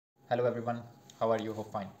Hello everyone, how are you?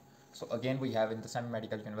 Hope fine. So again we have in the Semey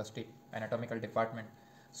Medical University Anatomical department.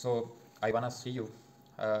 So I wanna see you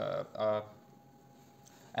uh,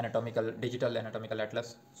 digital anatomical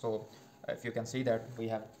atlas. So if you can see that we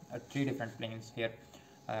have three different planes here.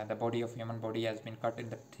 The body of human body has been cut in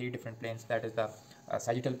the three different planes. That is the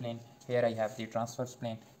sagittal plane. Here I have the transverse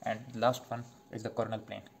plane, and the last one is the coronal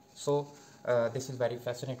plane. So this is very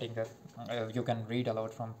fascinating. You can read a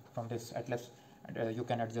lot from this atlas, and you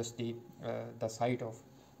can adjust the side of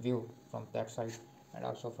view from that side and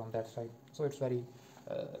also from that side. So it's very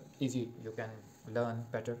easy. You can learn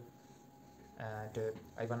better. And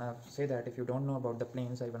I wanna say that if you don't know about the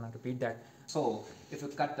planes, I wanna repeat that. So if you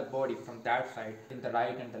cut the body from that side, in the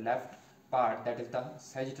right and the left part, that is the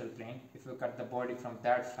sagittal plane. If you cut the body from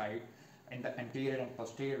that side in the anterior and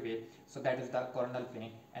posterior way, so that is the coronal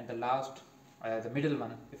plane. And the last, the middle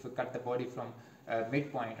one, if you cut the body from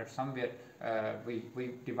midpoint or somewhere,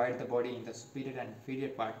 we divide the body in the superior and inferior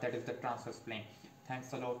part, that is the transverse plane.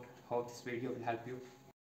 Thanks a lot. Hope this video will help you.